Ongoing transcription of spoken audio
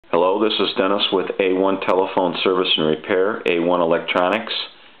Hello, this is Dennis with A1 Telephone Service and Repair, A1 Electronics.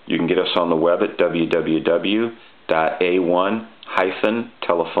 You can get us on the web at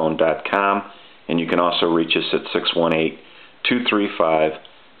www.a1-telephone.com, and you can also reach us at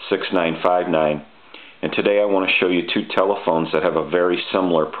 618-235-6959. And today I want to show you two telephones that have a very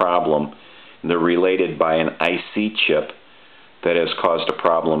similar problem. They're related by an IC chip that has caused a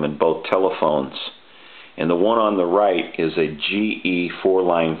problem in both telephones. And the one on the right is a GE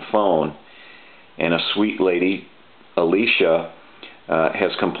 4-line phone, and a sweet lady, Alicia,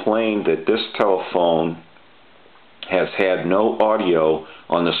 has complained that this telephone has had no audio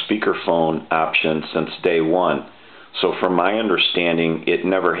on the speakerphone option since day one. So from my understanding, it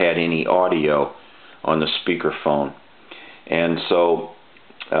never had any audio on the speakerphone. And so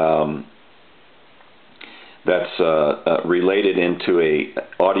that's related into a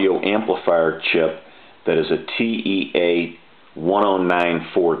audio amplifier chip that is a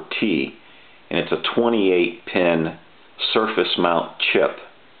TEA1094T, and it's a 28-pin surface mount chip.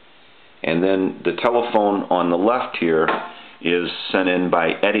 And then the telephone on the left here is sent in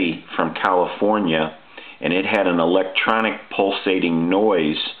by Eddie from California, and it had an electronic pulsating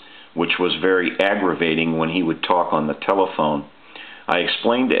noise which was very aggravating when he would talk on the telephone. I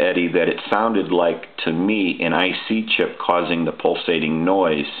explained to Eddie that it sounded like, to me, an IC chip causing the pulsating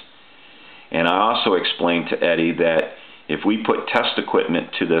noise. And I also explained to Eddie that if we put test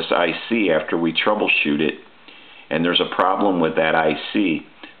equipment to this IC after we troubleshoot it, and there's a problem with that IC,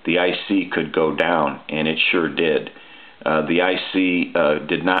 the IC could go down, and it sure did. The IC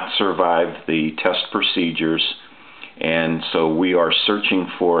did not survive the test procedures, and so we are searching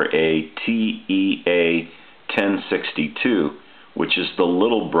for a TEA1062, which is the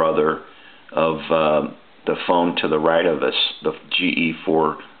little brother of the phone to the right of us, the GE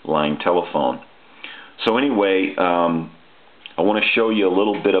 4-line telephone. So anyway, I want to show you a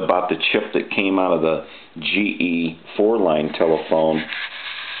little bit about the chip that came out of the GE 4-line telephone.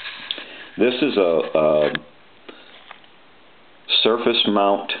 This is a surface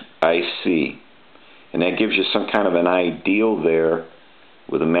mount IC, and that gives you some kind of an ideal there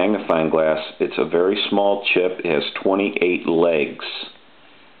with a magnifying glass. It's a very small chip. It has 28 legs.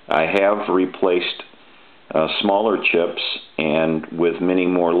 I have replaced smaller chips and with many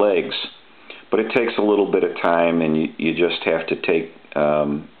more legs, but it takes a little bit of time, and you just have to take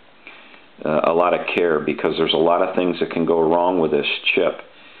a lot of care, because there's a lot of things that can go wrong with this chip.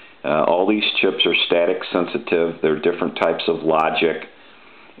 All these chips are static sensitive. They're different types of logic,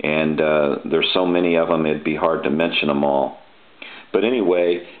 and there's so many of them it'd be hard to mention them all. But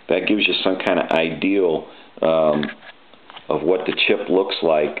anyway, that gives you some kind of ideal of what the chip looks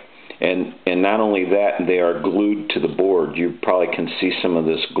like. And not only that, they are glued to the board. You probably can see some of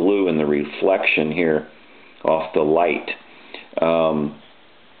this glue in the reflection here off the light.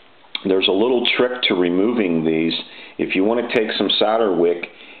 There's a little trick to removing these. If you want to take some solder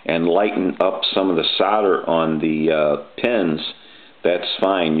wick and lighten up some of the solder on the pins, that's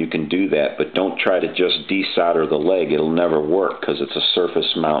fine. You can do that, but don't try to just desolder the leg. It'll never work because it's a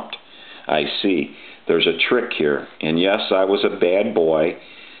surface mount IC. There's a trick here. And yes, I was a bad boy.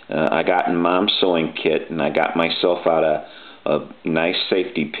 I got in Mom's sewing kit, and I got myself out a nice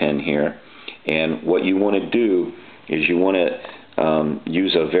safety pin here. And what you want to do is you want to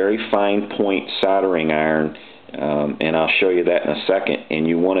use a very fine point soldering iron, and I'll show you that in a second. And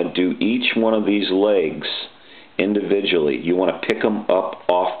you want to do each one of these legs individually. You want to pick them up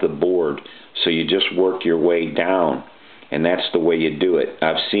off the board, so you just work your way down, and that's the way you do it.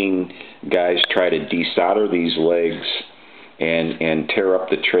 I've seen guys try to desolder these legs and tear up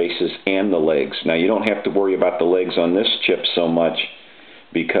the traces and the legs. Now, you don't have to worry about the legs on this chip so much,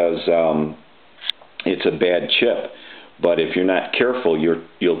 because it's a bad chip. But if you're not careful,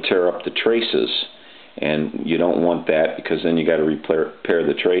 you'll tear up the traces, and you don't want that, because then you got to repair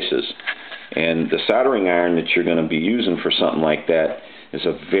the traces. And the soldering iron that you're going to be using for something like that is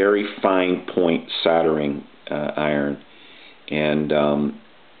a very fine point soldering iron. And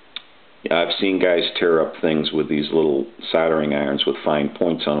I've seen guys tear up things with these little soldering irons with fine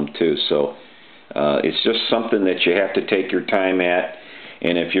points on them too. So it's just something that you have to take your time at.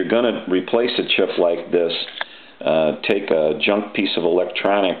 And if you're going to replace a chip like this, take a junk piece of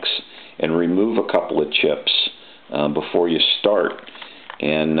electronics and remove a couple of chips before you start,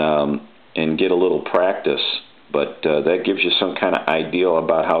 and get a little practice. But that gives you some kind of idea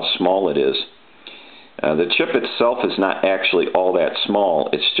about how small it is. The chip itself is not actually all that small.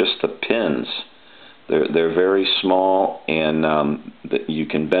 It's just the pins. They're very small, and you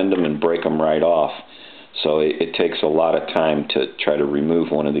can bend them and break them right off. So it takes a lot of time to try to remove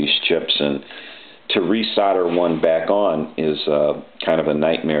one of these chips, and to resolder one back on is kind of a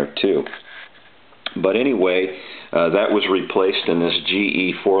nightmare too. But anyway, that was replaced in this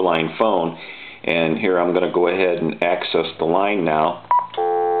GE 4-line phone, and here I'm going to go ahead and access the line now,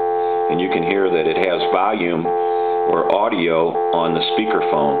 and you can hear that it has volume or audio on the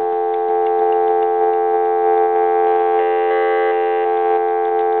speakerphone.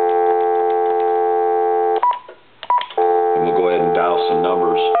 And we'll go ahead and dial some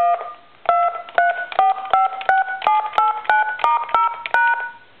numbers.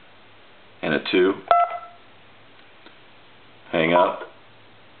 And a 2. Hang up.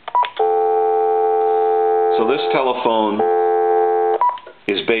 So this telephone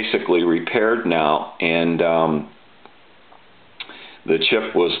is basically repaired now, and the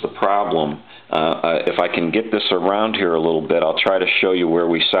chip was the problem. If I can get this around here a little bit, I'll try to show you where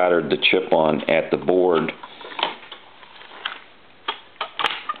we soldered the chip on at the board.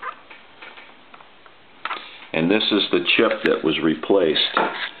 And this is the chip that was replaced.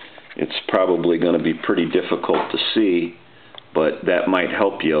 It's probably going to be pretty difficult to see, but that might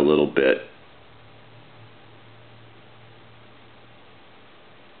help you a little bit.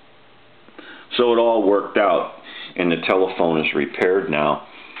 So it all worked out, and the telephone is repaired now.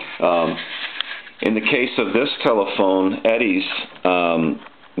 In the case of this telephone, Eddie's,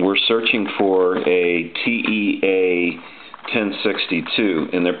 we're searching for a TEA 1062,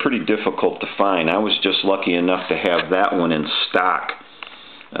 and they're pretty difficult to find. I was just lucky enough to have that one in stock,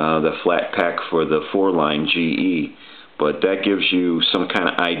 the flat pack for the 4-line GE, but that gives you some kind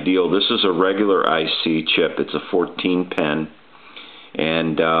of ideal. This is a regular IC chip. It's a 14-pin,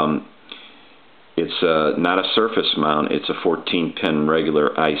 and it's not a surface mount. It's a 14-pin regular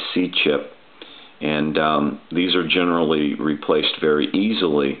IC chip, and these are generally replaced very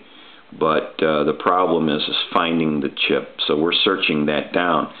easily, but the problem is finding the chip, so we're searching that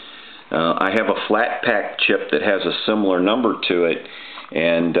down. I have a flat pack chip that has a similar number to it,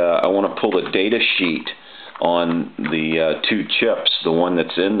 and I want to pull the data sheet on the 2 chips, the one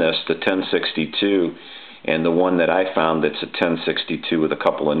that's in this, the 1062, and the one that I found that's a 1062 with a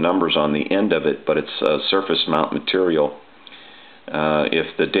couple of numbers on the end of it, but it's a surface mount material.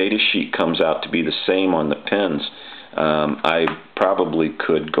 If the data sheet comes out to be the same on the pins, I probably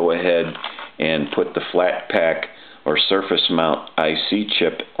could go ahead and put the flat pack or surface mount IC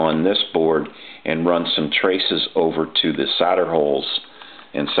chip on this board and run some traces over to the solder holes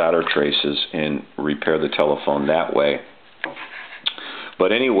and solder traces and repair the telephone that way.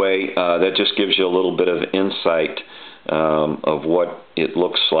 But anyway, that just gives you a little bit of insight of what it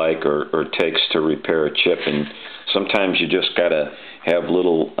looks like or takes to repair a chip. And sometimes you just got to have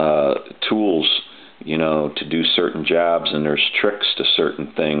little tools, you know, to do certain jobs, and there's tricks to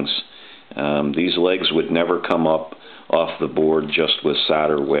certain things. These legs would never come up off the board just with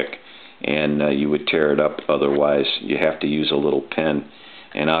solder wick, and you would tear it up otherwise. You have to use a little pin,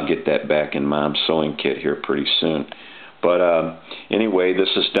 and I'll get that back in Mom's sewing kit here pretty soon. But anyway,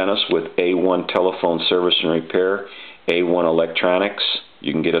 this is Dennis with A1 Telephone Service and Repair, A1 Electronics.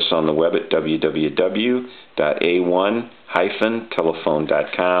 You can get us on the web at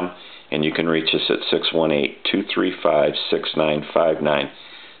www.a1-telephone.com, and you can reach us at 618-235-6959.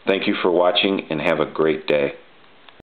 Thank you for watching, and have a great day.